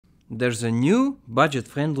There's a new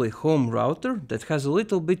budget-friendly home router that has a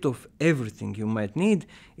little bit of everything you might need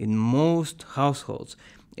in most households.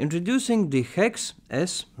 Introducing the hEX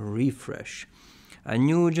S Refresh, a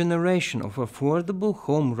new generation of affordable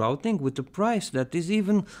home routing with a price that is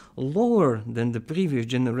even lower than the previous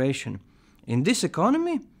generation. In this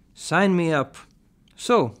economy? Sign me up!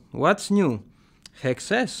 So, what's new? hEX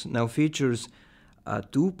S now features a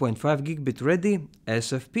 2.5 gigabit ready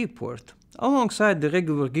SFP port, alongside the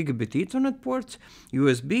regular gigabit Ethernet ports,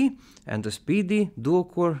 USB, and a speedy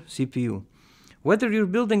dual-core CPU. Whether you're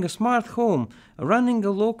building a smart home, running a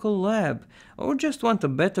local lab, or just want a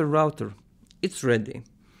better router, it's ready.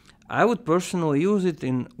 I would personally use it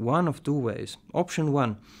in one of two ways. Option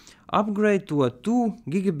 1. Upgrade to a 2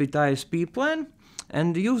 gigabit ISP plan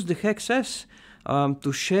and use the hEX S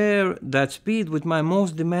to share that speed with my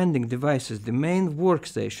most demanding devices, the main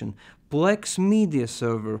workstation, Plex media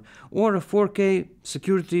server, or a 4K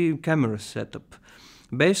security camera setup.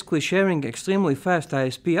 Basically sharing extremely fast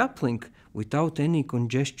ISP uplink without any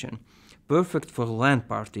congestion. Perfect for LAN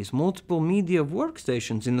parties, multiple media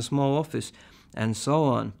workstations in a small office, and so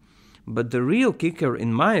on. But the real kicker,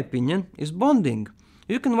 in my opinion, is bonding.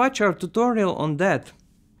 You can watch our tutorial on that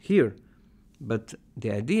here. But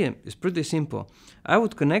the idea is pretty simple. I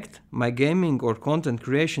would connect my gaming or content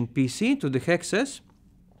creation PC to the hEX S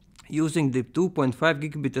using the 2.5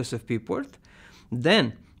 gigabit SFP port,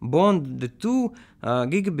 then bond the 2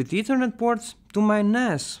 gigabit Ethernet ports to my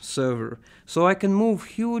NAS server, so I can move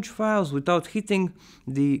huge files without hitting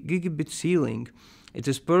the gigabit ceiling. It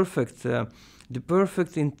is perfect, the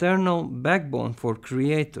perfect internal backbone for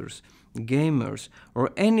creators, gamers,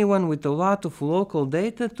 or anyone with a lot of local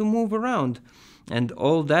data to move around. And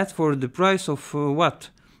all that for the price of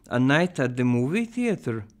what? A night at the movie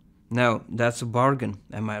theater? Now, that's a bargain,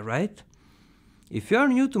 am I right? If you are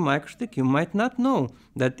new to MikroTik, you might not know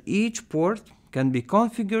that each port can be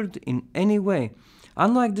configured in any way,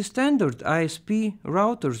 unlike the standard ISP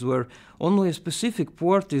routers where only a specific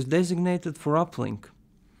port is designated for uplink.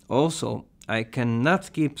 Also, I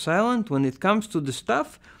cannot keep silent when it comes to the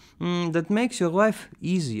stuff that makes your life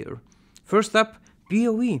easier. First up,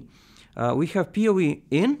 PoE. We have PoE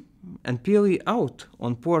in and PoE out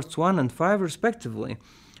on ports 1 and 5 respectively.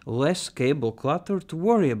 Less cable clutter to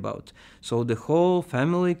worry about, so the whole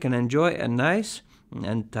family can enjoy a nice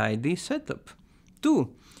and tidy setup.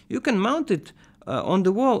 2. You can mount it on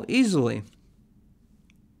the wall easily.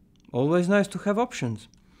 Always nice to have options.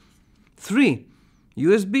 3.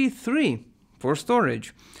 USB 3 for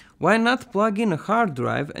storage. Why not plug in a hard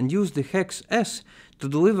drive and use the hEX S to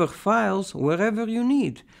deliver files wherever you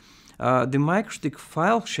need? The MikroTik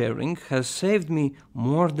file sharing has saved me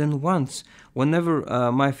more than once whenever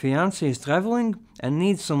my fiancé is traveling and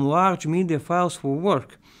needs some large media files for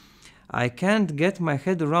work. I can't get my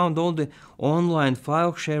head around all the online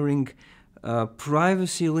file sharing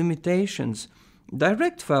privacy limitations.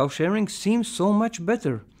 Direct file sharing seems so much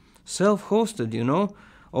better. Self-hosted, you know,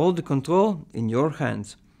 all the control in your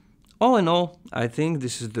hands. All in all, I think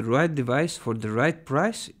this is the right device for the right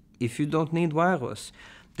price if you don't need wireless.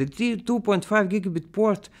 The 2.5 gigabit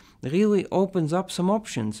port really opens up some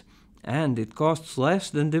options, and it costs less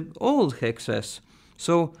than the old hEX S.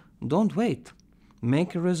 So don't wait.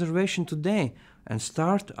 Make a reservation today and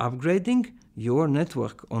start upgrading your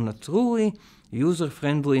network on a truly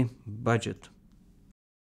user-friendly budget.